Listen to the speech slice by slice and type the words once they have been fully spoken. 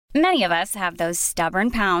Many of us have those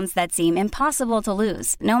stubborn pounds that seem impossible to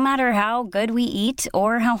lose, no matter how good we eat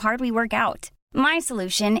or how hard we work out. My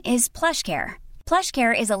solution is PlushCare.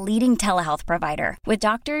 PlushCare is a leading telehealth provider with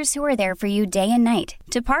doctors who are there for you day and night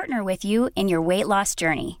to partner with you in your weight loss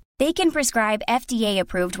journey. They can prescribe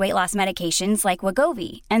FDA-approved weight loss medications like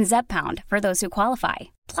Wegovy and Zepbound for those who qualify.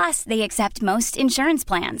 Plus, they accept most insurance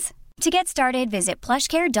plans. To get started, visit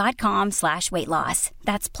plushcare.com/weightloss.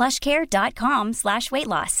 That's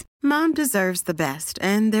plushcare.com/weightloss. Mom deserves the best,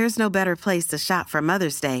 and there's no better place to shop for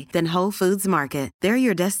Mother's Day than Whole Foods Market. They're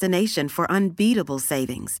your destination for unbeatable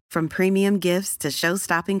savings, from premium gifts to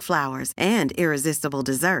show-stopping flowers and irresistible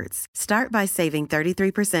desserts. Start by saving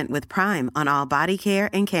 33% with Prime on all body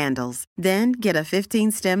care and candles. Then get a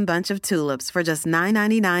 15-stem bunch of tulips for just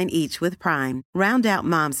 $9.99 each with Prime. Round out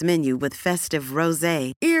Mom's menu with festive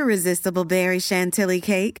rosé, irresistible berry chantilly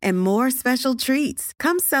cake, and more special treats.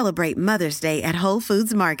 Come celebrate Mother's Day at Whole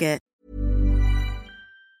Foods Market.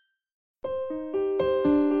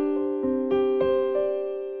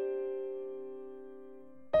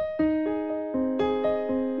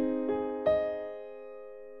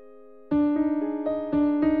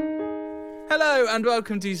 Hello and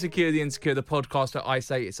welcome to Secure the Insecure, the podcast where I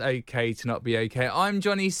say it's okay to not be okay. I'm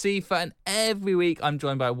Johnny Seifer, and every week I'm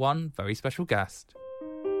joined by one very special guest.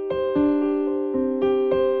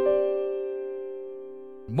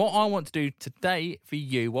 What I want to do today for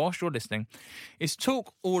you whilst you're listening is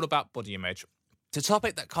talk all about body image. It's a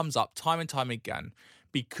topic that comes up time and time again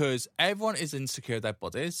because everyone is insecure of their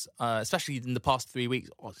bodies, especially in the past 3 weeks.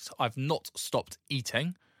 I've not stopped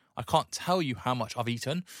eating. I can't tell you how much I've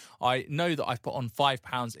eaten. I know that I've put on 5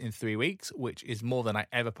 pounds in 3 weeks, which is more than I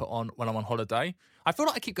ever put on when I'm on holiday. I feel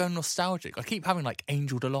like I keep going nostalgic. I keep having like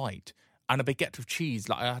Angel Delight and a baguette with cheese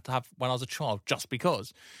like I had to have when I was a child just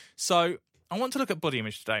because. So I want to look at body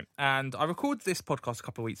image today, and I recorded this podcast a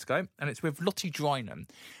couple of weeks ago, and it's with Lottie Drynan.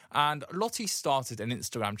 And Lottie started an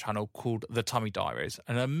Instagram channel called The Tummy Diaries,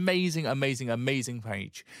 an amazing, amazing, amazing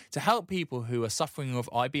page to help people who are suffering with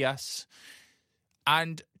IBS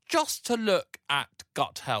and just to look at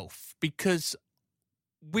gut health, because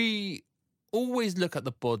we always look at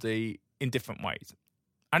the body in different ways.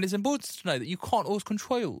 And it's important to know that you can't always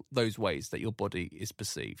control those ways that your body is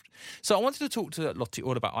perceived. So I wanted to talk to Lottie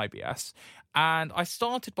all about IBS. And I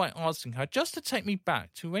started by asking her just to take me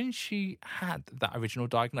back to when she had that original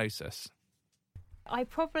diagnosis. I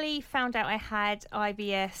probably found out I had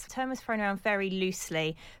IBS. The term was thrown around very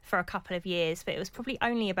loosely for a couple of years, but it was probably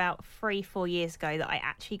only about 3-4 years ago that I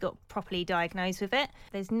actually got properly diagnosed with it.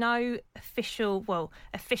 There's no official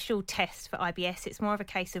test for IBS. It's more of a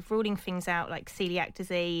case of ruling things out like celiac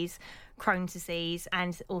disease, Crohn's disease,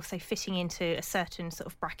 and also fitting into a certain sort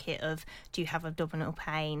of bracket of do you have abdominal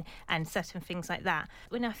pain and certain things like that.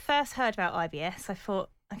 When I first heard about IBS, I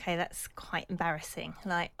thought, okay, that's quite embarrassing.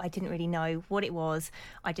 Like, I didn't really know what it was.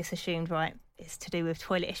 I just assumed, right, it's to do with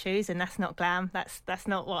toilet issues, and that's not glam. That's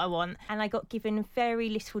not what I want. And I got given very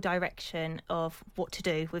little direction of what to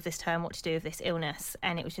do with this term, what to do with this illness.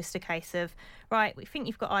 And it was just a case of, right, we think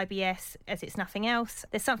you've got IBS as it's nothing else.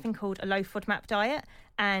 There's something called a low FODMAP diet,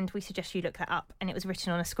 and we suggest you look that up. And it was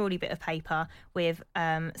written on a scrawly bit of paper with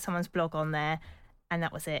someone's blog on there. And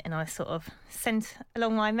that was it. And I was sort of sent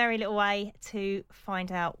along my merry little way to find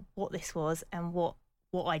out what this was and what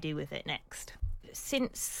I do with it next.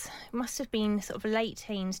 Since it must have been sort of late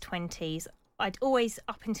teens, 20s, I'd always,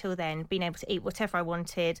 up until then, been able to eat whatever I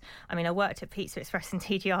wanted. I mean, I worked at Pizza Express and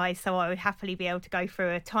TGI, so I would happily be able to go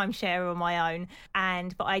through a timeshare on my own.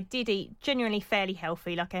 But I did eat genuinely fairly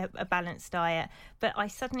healthy, like a balanced diet. But I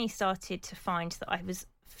suddenly started to find that I was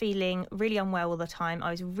feeling really unwell all the time. I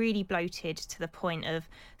was really bloated to the point of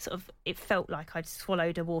sort of, it felt like I'd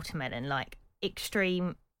swallowed a watermelon, like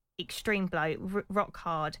extreme bloat, rock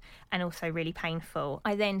hard, and also really painful.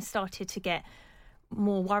 I then started to get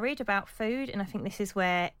more worried about food, and I think this is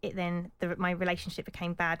where my relationship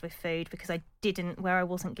became bad with food, because where I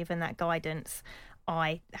wasn't given that guidance,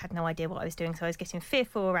 I had no idea what I was doing, so I was getting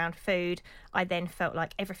fearful around food. I then felt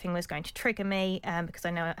like everything was going to trigger me because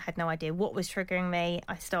I had no idea what was triggering me.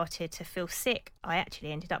 I started to feel sick. I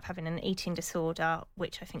actually ended up having an eating disorder,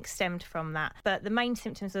 which I think stemmed from that. But the main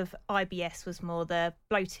symptoms of IBS was more the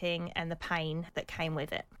bloating and the pain that came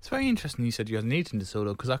with it. It's very interesting you said you had an eating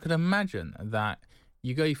disorder, because I could imagine that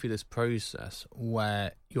you go through this process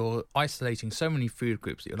where you're isolating so many food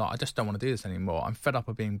groups that you're like, I just don't want to do this anymore. I'm fed up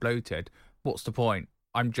of being bloated. What's the point?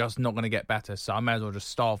 I'm just not going to get better, so I may as well just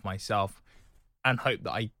starve myself and hope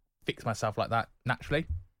that I fix myself like that naturally.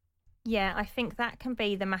 Yeah, I think that can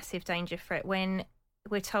be the massive danger for it when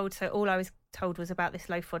we're told, so all I was told was about this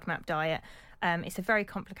low FODMAP diet. It's a very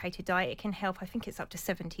complicated diet. It can help, I think it's up to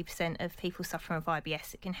 70% of people suffering from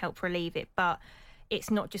IBS. It can help relieve it, but it's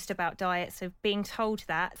not just about diet. So being told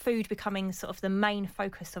that, food becoming sort of the main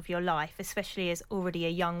focus of your life, especially as already a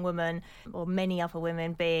young woman, or many other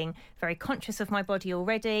women being very conscious of my body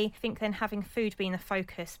already, I think then having food being the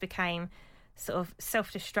focus became sort of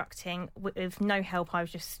self-destructing with no help. I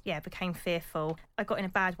was just, became fearful. I got in a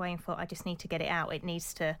bad way and thought, I just need to get it out. It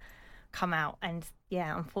needs to come out. And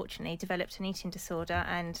unfortunately developed an eating disorder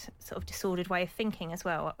and sort of disordered way of thinking as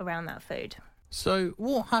well around that food. So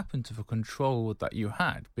what happened to the control that you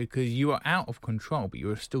had? Because you were out of control, but you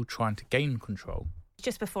were still trying to gain control.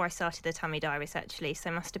 Just before I started the Tummy Diaries, actually.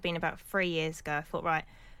 So it must have been about 3 years ago. I thought, right,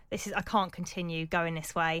 I can't continue going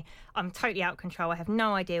this way. I'm totally out of control. I have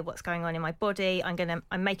no idea what's going on in my body. I'm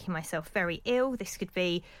making myself very ill. This could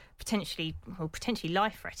be potentially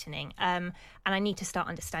life-threatening. And I need to start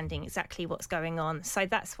understanding exactly what's going on. So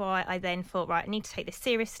that's why I then thought, right, I need to take this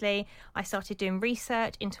seriously. I started doing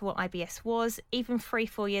research into what IBS was. Even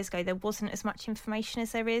 3-4 years ago, there wasn't as much information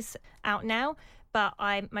as there is out now. But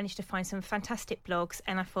I managed to find some fantastic blogs,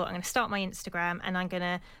 and I thought, I'm going to start my Instagram and I'm going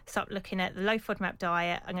to start looking at the low FODMAP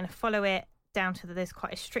diet. I'm going to follow it down to there's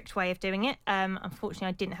quite a strict way of doing it. Unfortunately,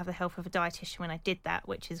 I didn't have the help of a dietitian when I did that,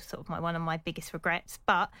 which is sort of one of my biggest regrets.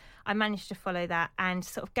 But I managed to follow that and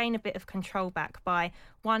sort of gain a bit of control back by,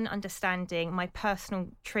 one, understanding my personal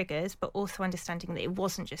triggers, but also understanding that it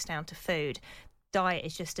wasn't just down to food. Diet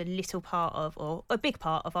is just a little part of, or a big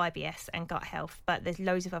part of IBS and gut health, but there's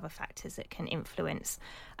loads of other factors that can influence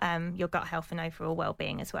your gut health and overall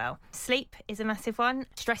well-being as well. Sleep is a massive one.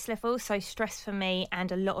 Stress levels, so stress for me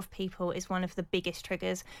and a lot of people is one of the biggest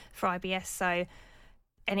triggers for IBS.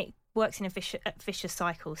 And it works in a vicious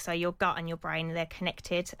cycle. So your gut and your brain, they're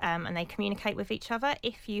connected and they communicate with each other.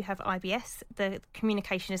 If you have IBS, the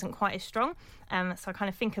communication isn't quite as strong. So I kind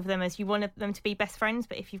of think of them as you want them to be best friends,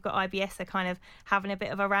 but if you've got IBS, they're kind of having a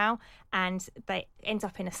bit of a row and they end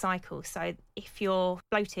up in a cycle. So if you're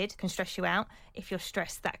bloated, it can stress you out. If you're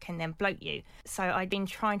stressed, that can then bloat you. So I've been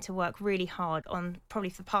trying to work really hard on, probably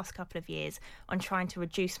for the past couple of years, on trying to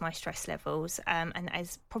reduce my stress levels. And that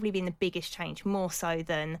has probably been the biggest change, more so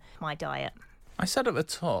than my diet. I said at the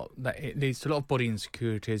top that it leads to a lot of body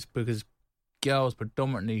insecurities because girls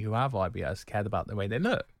predominantly who have IBS cared about the way they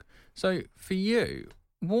look. So for you,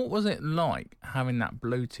 what was it like having that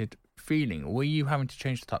bloated feeling? Were you having to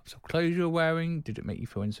change the types of clothes you were wearing? Did it make you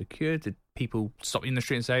feel insecure? Did people stop you in the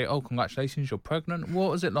street and say, oh, congratulations, you're pregnant?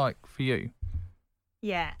 What was it like for you?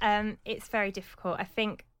 Yeah, it's very difficult. I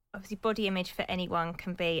think obviously body image for anyone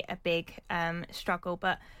can be a big struggle,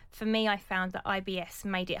 but for me I found that IBS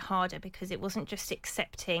made it harder because it wasn't just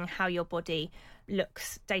accepting how your body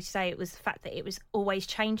looks day to day, it was the fact that it was always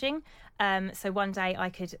changing. So one day I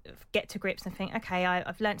could get to grips and think, okay,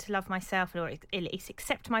 I've learnt to love myself, or at least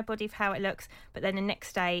accept my body for how it looks, but then the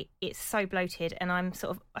next day it's so bloated and I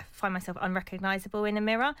find myself unrecognisable in the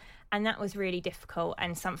mirror. And that was really difficult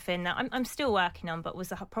and something that I'm still working on, but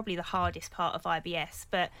was probably the hardest part of IBS.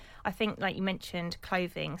 But I think, like you mentioned,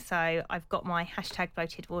 clothing. So I've got my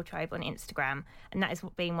 #bloated wardrobe on Instagram, and that has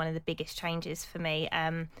been one of the biggest changes for me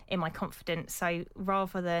in my confidence. So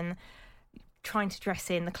rather than trying to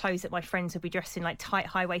dress in the clothes that my friends would be dressed in, like tight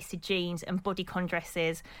high-waisted jeans and bodycon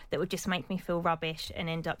dresses that would just make me feel rubbish and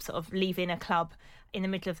end up sort of leaving a club in the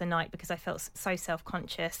middle of the night because I felt so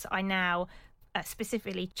self-conscious, I now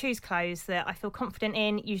specifically choose clothes that I feel confident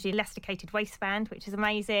in, usually elasticated waistband, which is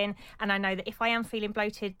amazing. And I know that if I am feeling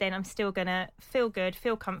bloated, then I'm still going to feel good,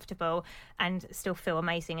 feel comfortable, and still feel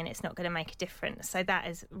amazing, and it's not going to make a difference. So that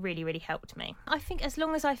has really, really helped me. I think as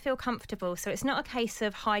long as I feel comfortable, so it's not a case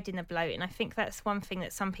of hiding the bloat, and I think that's one thing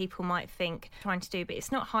that some people might think trying to do, but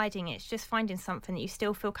it's not hiding, it's just finding something that you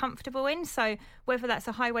still feel comfortable in. So whether that's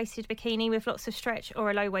a high-waisted bikini with lots of stretch or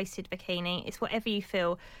a low-waisted bikini, it's whatever you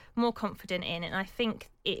feel more confident in. And I think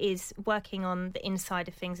it is working on the inside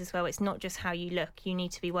of things as well. It's not just how you look. You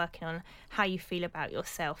need to be working on how you feel about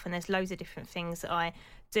yourself. And there's loads of different things that I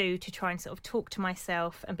do to try and sort of talk to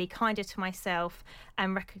myself and be kinder to myself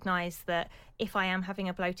and recognise that if I am having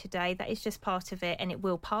a bloated day, that is just part of it and it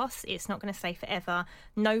will pass. It's not going to stay forever.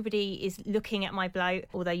 Nobody is looking at my bloat.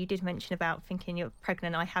 Although you did mention about thinking you're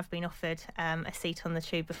pregnant, I have been offered a seat on the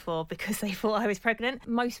tube before because they thought I was pregnant.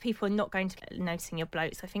 Most people are not going to be noticing your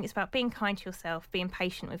bloat. So I think it's about being kind to yourself, being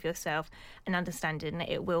patient with yourself and understanding that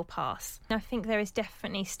it will pass. I think there is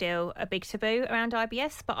definitely still a big taboo around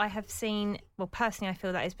IBS, but I have seen, well, personally, I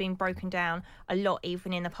feel that has been broken down a lot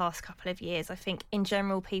even in the past couple of years. I think in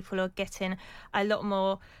general, people are getting a lot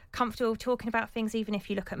more comfortable talking about things, even if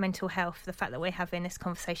you look at mental health. The fact that we're having this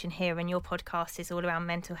conversation here and your podcast is all around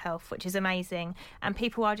mental health, which is amazing. And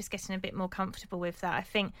people are just getting a bit more comfortable with that. I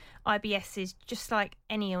think IBS is just like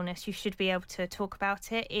any illness. You should be able to talk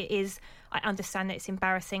about it. It is, I understand that it's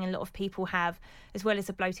embarrassing. A lot of people have, as well as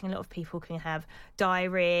the bloating, a lot of people can have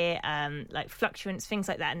diarrhea, like fluctuants, things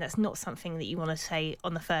like that. And that's not something that you want to say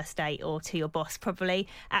on the first date or to your boss probably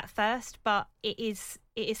at first, but it is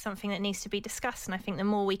something that needs to be discussed. And I think the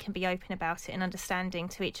more we can be open about it and understanding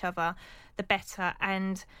to each other, the better.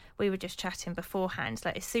 And we were just chatting beforehand,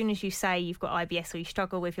 like as soon as you say you've got IBS or you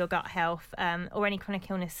struggle with your gut health or any chronic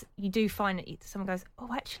illness, you do find that someone goes, oh,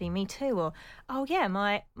 actually, me too. Or, oh, yeah,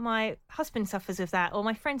 my husband suffers with that, or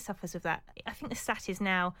my friend suffers with that. I think the stat is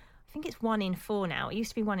now, I think it's 1 in 4 now. It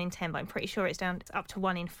used to be 1 in 10, but I'm pretty sure it's up to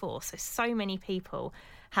 1 in 4. So many people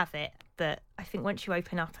have it that I think once you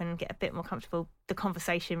open up and get a bit more comfortable, the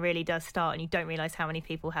conversation really does start and you don't realise how many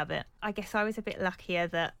people have it. I guess I was a bit luckier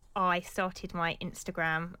that I started my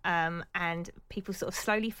Instagram and people sort of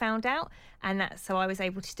slowly found out, and so I was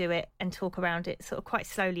able to do it and talk around it sort of quite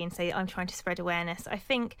slowly and say I'm trying to spread awareness. I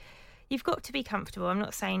think you've got to be comfortable. I'm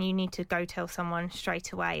not saying you need to go tell someone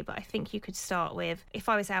straight away, but I think you could start with, if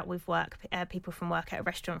I was out with work, people from work at a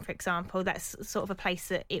restaurant, for example, that's sort of a place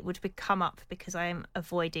that it would come up because I am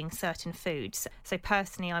avoiding certain foods. So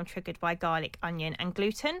personally, I'm triggered by garlic, onion and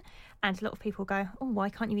gluten. And a lot of people go, oh, why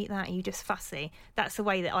can't you eat that? Are you just fussy? That's the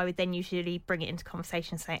way that I would then usually bring it into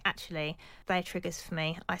conversation, say, actually, they're triggers for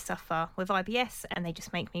me. I suffer with IBS and they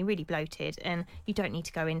just make me really bloated. And you don't need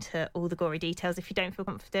to go into all the gory details if you don't feel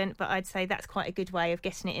confident, but I'd say that's quite a good way of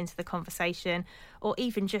getting it into the conversation, or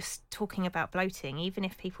even just talking about bloating. Even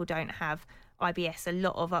if people don't have IBS, a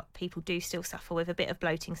lot of people do still suffer with a bit of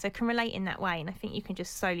bloating, so can relate in that way. And I think you can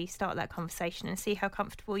just slowly start that conversation and see how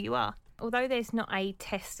comfortable you are. Although there's not a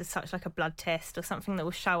test as such, like a blood test or something that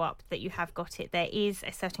will show up that you have got it, there is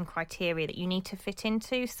a certain criteria that you need to fit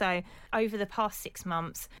into. So over the past 6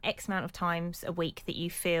 months, X amount of times a week that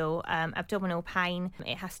you feel abdominal pain,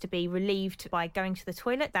 it has to be relieved by going to the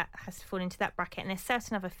toilet. That has to fall into that bracket. And there's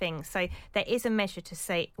certain other things. So there is a measure to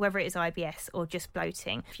say whether it is IBS or just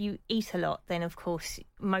bloating. If you eat a lot, then of course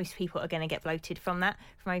most people are going to get bloated from that,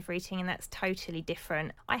 from overeating, and that's totally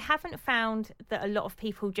different. I haven't found that a lot of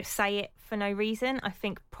people just say it for no reason. I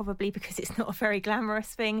think probably because it's not a very glamorous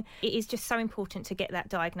thing. It is just so important to get that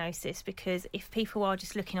diagnosis, because if people are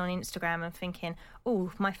just looking on Instagram and thinking,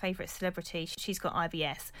 oh, my favourite celebrity, she's got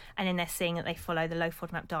IBS, and then they're seeing that they follow the low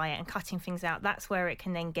FODMAP diet and cutting things out, that's where it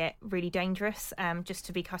can then get really dangerous, just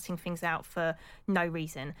to be cutting things out for no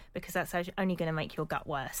reason, because that's only going to make your gut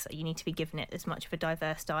worse. You need to be giving it as much of a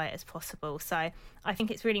diverse diet as possible. So I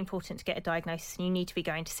think it's really important to get a diagnosis, and you need to be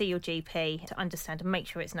going to see your GP to understand and make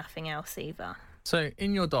sure it's nothing else either. So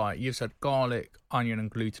in your diet, you've said garlic, onion and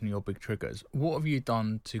gluten are your big triggers. What have you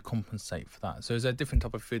done to compensate for that? So is there a different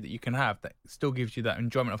type of food that you can have that still gives you that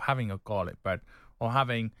enjoyment of having a garlic bread or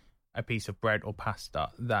having a piece of bread or pasta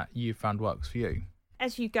that you found works for you?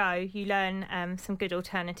 As you go, you learn some good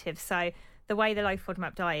alternatives. So the way the low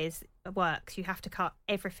FODMAP diet works, you have to cut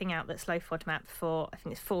everything out that's low FODMAP for, I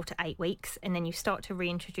think it's 4 to 8 weeks, and then you start to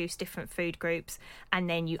reintroduce different food groups, and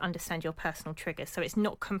then you understand your personal triggers. So it's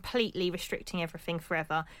not completely restricting everything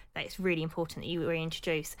forever. That it's really important that you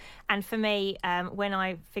reintroduce. And for me, when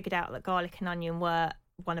I figured out that garlic and onion were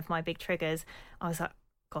one of my big triggers, I was like,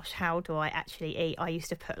 gosh, how do I actually eat? I used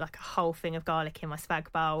to put like a whole thing of garlic in my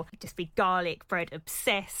spag bowl, just be garlic bread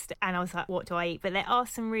obsessed. And I was like, what do I eat? But there are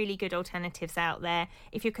some really good alternatives out there.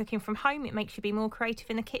 If you're cooking from home, it makes you be more creative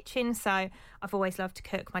in the kitchen. So I've always loved to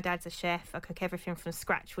cook. My dad's a chef. I cook everything from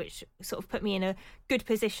scratch, which sort of put me in a good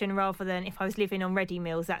position, rather than if I was living on ready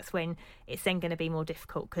meals, that's when it's then going to be more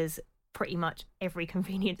difficult, because pretty much every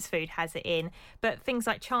convenience food has it in. But things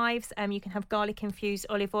like chives, you can have garlic infused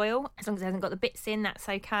olive oil, as long as it hasn't got the bits in, that's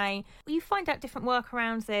okay. You find out different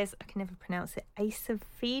workarounds. There's, I can never pronounce it,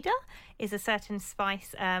 Asafida is a certain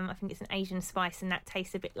spice, I think it's an Asian spice, and that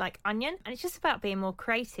tastes a bit like onion. And it's just about being more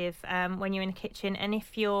creative when you're in the kitchen. And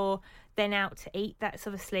if you're then out to eat, that's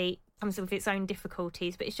obviously comes with its own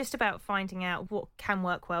difficulties, but it's just about finding out what can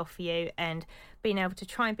work well for you and being able to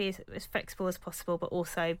try and be as flexible as possible, but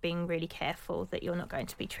also being really careful that you're not going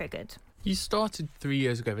to be triggered. You started 3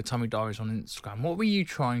 years ago with Tummy Diaries on Instagram. What were you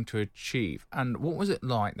trying to achieve, and what was it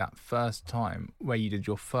like that first time where you did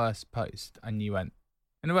your first post and you went,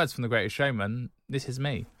 in the words from The Greatest Showman, this is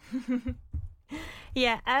me?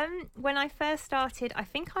 Yeah, when I first started, I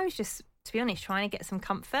think I was just, to be honest, trying to get some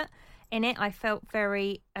comfort. in it. I felt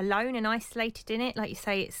very alone and isolated in it. Like you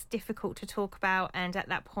say, it's difficult to talk about, and at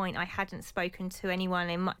that point I hadn't spoken to anyone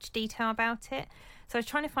in much detail about it. So I was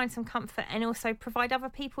trying to find some comfort and also provide other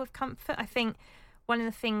people with comfort. I think one of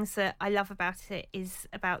the things that I love about it is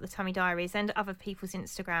about the Tummy Diaries and other people's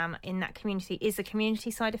Instagram in that community is the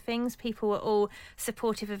community side of things. People were all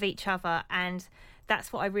supportive of each other, and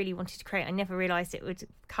that's what I really wanted to create. I never realised it would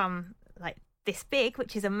come like this big,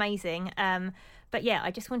 which is amazing. But yeah,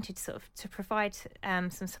 I just wanted to provide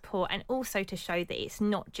some support and also to show that it's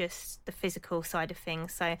not just the physical side of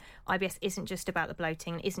things. So IBS isn't just about the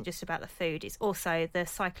bloating, isn't just about the food. It's also the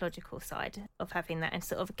psychological side of having that and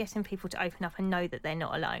sort of getting people to open up and know that they're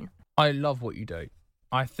not alone. I love what you do.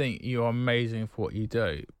 I think you're amazing for what you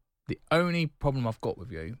do. The only problem I've got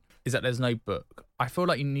with you is that there's no book. I feel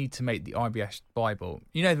like you need to make the IBS Bible.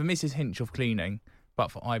 You know, the Mrs. Hinch of cleaning, but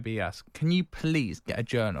for IBS. Can you please get a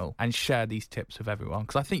journal and share these tips with everyone?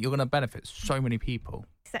 Because I think you're going to benefit so many people.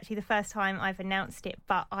 It's actually the first time I've announced it,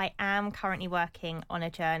 but I am currently working on a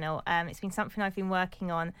journal. It's been something I've been working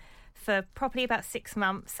on for probably about 6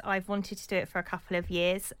 months. I've wanted to do it for a couple of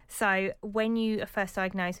years. So when you are first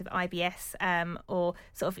diagnosed with IBS, or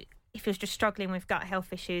sort of if you're just struggling with gut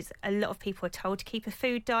health issues, a lot of people are told to keep a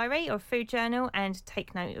food diary or a food journal and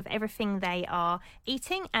take note of everything they are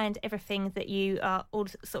eating and everything that you are, all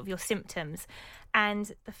sort of your symptoms.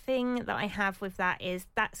 And the thing that I have with that is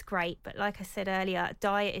that's great, but like I said earlier,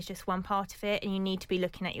 diet is just one part of it, and you need to be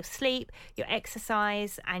looking at your sleep, your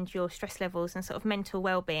exercise and your stress levels and sort of mental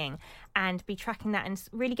well-being, and be tracking that and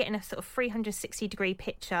really getting a sort of 360 degree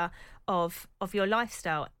picture of your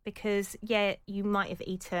lifestyle. Because yeah, you might have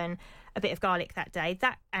eaten a bit of garlic that day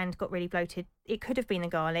and got really bloated. It could have been the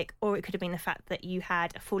garlic, or it could have been the fact that you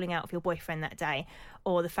had a falling out with your boyfriend that day,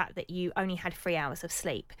 or the fact that you only had 3 hours of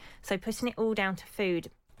sleep. So putting it all down to food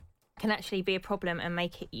can actually be a problem and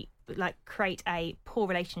make it like create a poor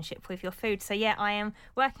relationship with your food. So yeah, I am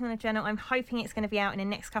working on a journal. I'm hoping it's going to be out in the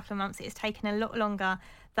next couple of months. It's taken a lot longer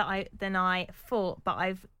than I thought, but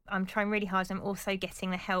I'm trying really hard. I'm also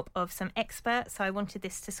getting the help of some experts. So I wanted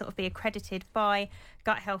this to sort of be accredited by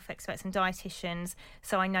gut health experts and dietitians,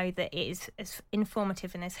 so I know that it is as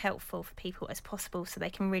informative and as helpful for people as possible, so they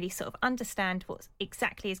can really sort of understand what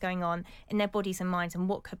exactly is going on in their bodies and minds and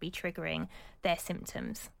what could be triggering their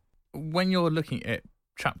symptoms. When you're looking at it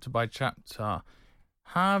chapter by chapter,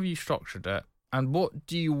 how have you structured it? And what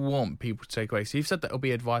do you want people to take away? So you've said that it'll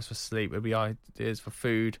be advice for sleep, it'll be ideas for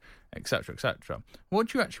food, etc., etc. What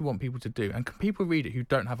do you actually want people to do? And can people read it who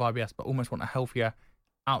don't have IBS but almost want a healthier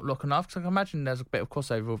outlook on life? Because I can imagine there's a bit of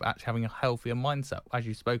crossover with actually having a healthier mindset, as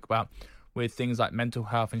you spoke about, with things like mental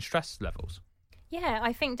health and stress levels. Yeah,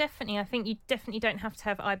 I think you definitely don't have to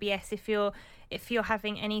have IBS if you're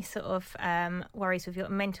having any sort of worries with your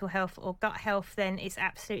mental health or gut health. Then it's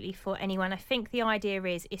absolutely for anyone. I think the idea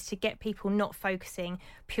is to get people not focusing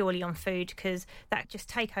purely on food, because that just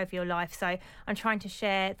take over your life. So I'm trying to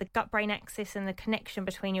share the gut-brain axis and the connection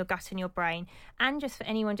between your gut and your brain, and just for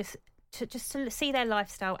anyone to see their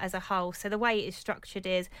lifestyle as a whole. So the way it is structured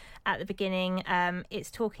is, at the beginning,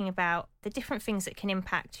 it's talking about the different things that can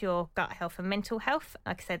impact your gut health and mental health.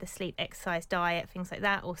 Like I said, the sleep, exercise, diet, things like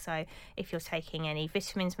that. Also, if you're taking any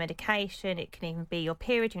vitamins, medication, it can even be your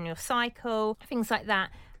period and your cycle, things like that.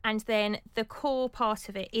 And then the core part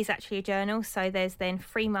of it is actually a journal. So there's then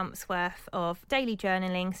 3 months worth of daily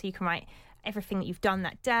journaling. So you can write everything that you've done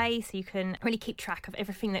that day, so you can really keep track of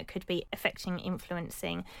everything that could be affecting,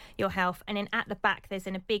 influencing your health. And then at the back, there's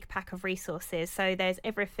then a big pack of resources. So there's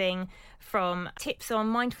everything from tips on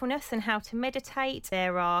mindfulness and how to meditate.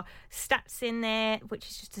 There are stats in there, which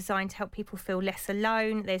is just designed to help people feel less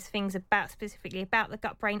alone. There's things specifically about the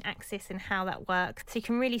gut-brain axis and how that works. So you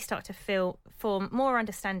can really start to form more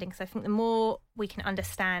understanding. So I think the more we can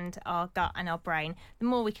understand our gut and our brain, the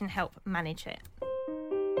more we can help manage it.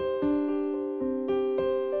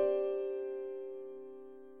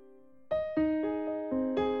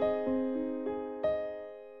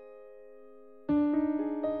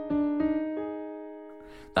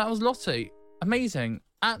 That was Lottie. Amazing.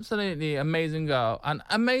 Absolutely amazing girl. And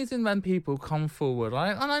amazing when people come forward.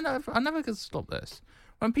 I never can stop this.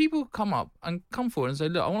 When people come forward and say,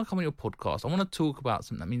 look, I want to come on your podcast. I want to talk about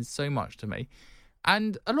something that means so much to me.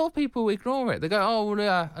 And a lot of people ignore it. They go, oh, well,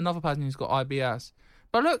 yeah, another person who's got IBS.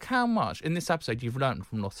 But look how much in this episode you've learned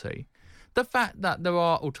from Lottie. The fact that there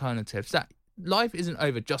are alternatives, that life isn't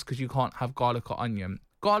over just because you can't have garlic or onion.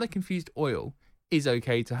 Garlic infused oil is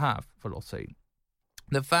okay to have for Lottie.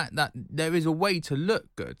 The fact that there is a way to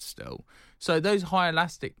look good still. So those high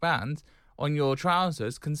elastic bands on your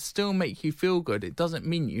trousers can still make you feel good. It doesn't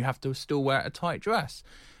mean you have to still wear a tight dress.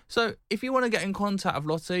 So if you want to get in contact with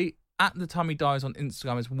Lottie, At The Tummy Diaries on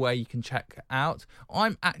Instagram is where you can check out.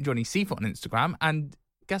 I'm at Johnny Seifert on Instagram, and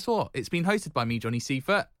guess what? It's been hosted by me, Johnny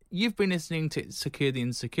Seifert. You've been listening to Secure the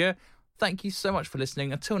Insecure. Thank you so much for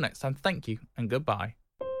listening. Until next time, thank you and goodbye.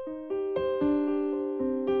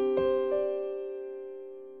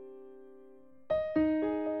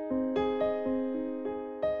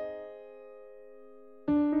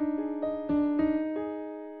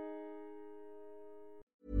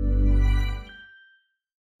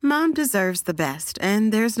 Mom deserves the best,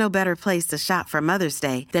 and there's no better place to shop for Mother's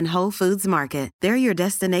Day than Whole Foods Market. They're your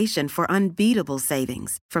destination for unbeatable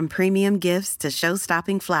savings, from premium gifts to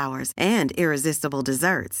show-stopping flowers and irresistible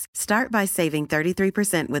desserts. Start by saving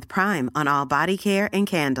 33% with Prime on all body care and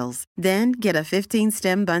candles. Then get a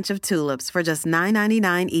 15-stem bunch of tulips for just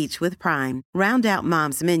 $9.99 each with Prime. Round out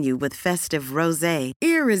Mom's menu with festive rosé,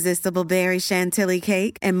 irresistible berry chantilly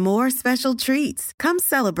cake, and more special treats. Come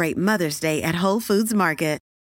celebrate Mother's Day at Whole Foods Market.